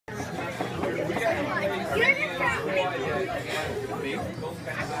Dog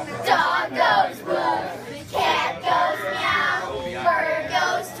goes woof, cat goes meow, bird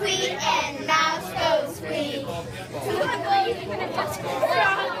goes tweet, and mouse goes squeak. And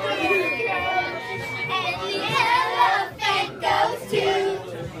the elephant goes too.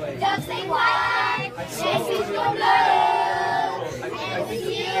 Ducks say why, chickens go blue, and the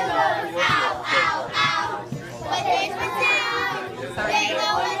deer goes ow, ow, ow. But they went down, they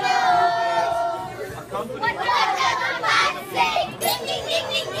know it knows. What does the fox say? Ding, ding, ding,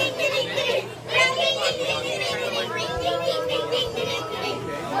 ding, ding, ding, ding, ding. Ding, ding, ding, ding, ding, ding, ding, ding, ding, ding, ding, ding, ding, ding.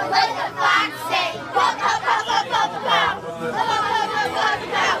 What does the fox say? Pow, pow, pow, pow, pow, pow, pow. Pow, pow, pow, pow,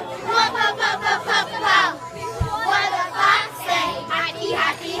 pow. Pow, pow, pow, pow, pow, pow. What does the fox say? Happy,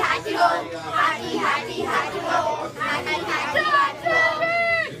 happy, happy, ho. Happy, happy, happy, ho. Happy, happy, happy,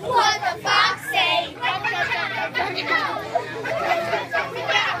 ho. What does the fox say? What does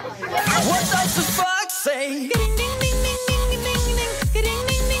the fox say?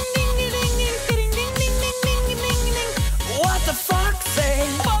 What the fox say?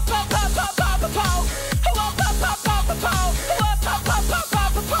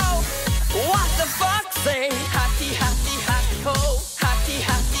 What the fox say? Happy, happy, happy ho. Happy,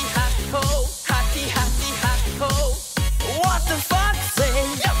 happy, happy ho. Happy, happy, happy ho. What the fox say?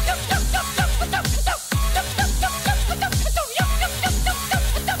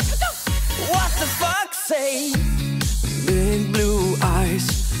 What the fox say? Big blue eyes,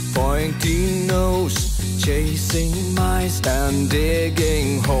 pointy nose, chasing mice and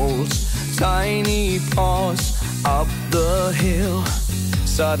digging holes. Tiny paws up the hill.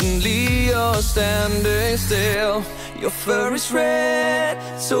 Suddenly you're standing still. Your fur is red,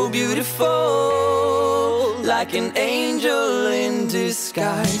 so beautiful, like an angel in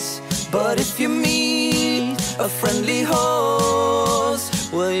disguise. But if you meet a friendly horse,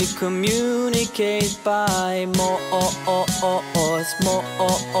 will you communicate by more?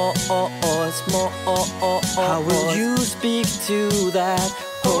 How will you speak to that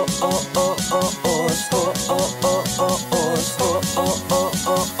horse?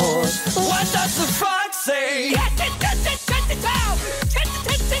 What does the fox say?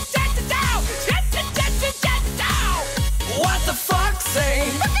 What the fox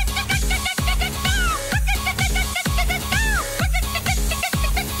say?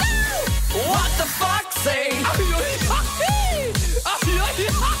 What the fox say?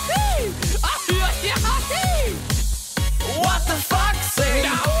 What the fox say?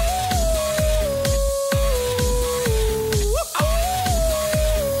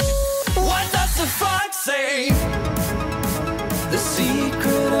 What does the fox say? The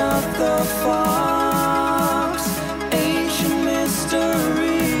secret of the fox, ancient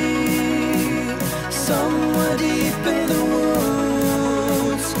mystery, somewhere deep in the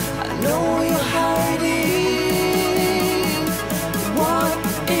woods. I know you're hiding. What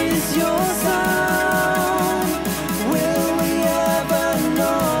is your sound? Will we ever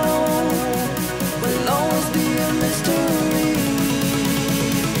know? Will always be a mystery.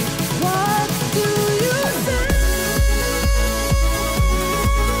 What do you say?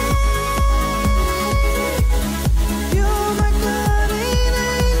 You're my guardian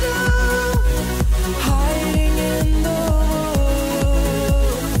angel, hiding in the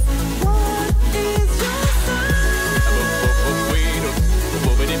woods. What is your sound? Will we ever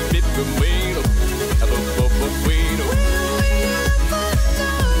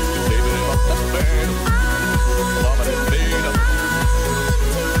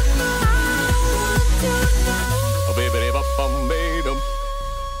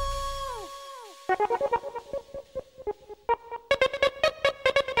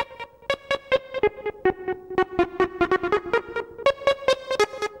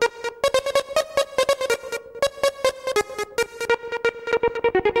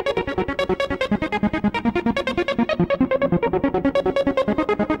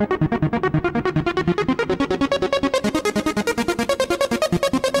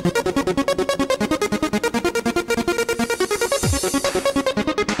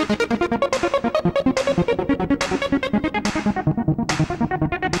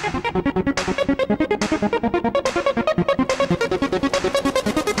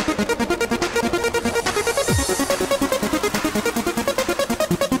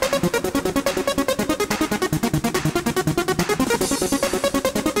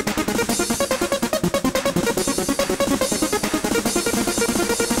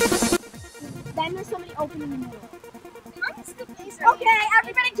Then there's somebody open in the middle. Okay,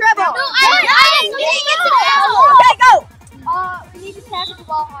 everybody dribble. No, I didn't get to the Okay, go! We need to tackle the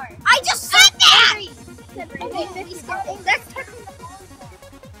ball hard. I just said that. Okay, 50 seconds. That's technically the ball.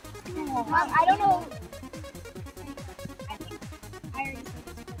 I don't know.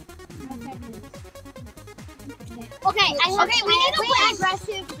 Okay, we need to play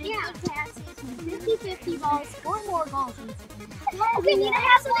aggressive. Yeah. Passes, 50-50 balls, 4 more balls. We need to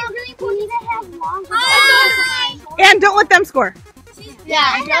have something really important. We need to have long balls. And don't let them score.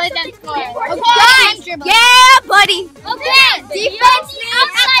 Yeah, really done score. Okay. Yeah, buddy. Okay. Defense.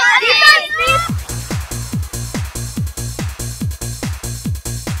 Defense.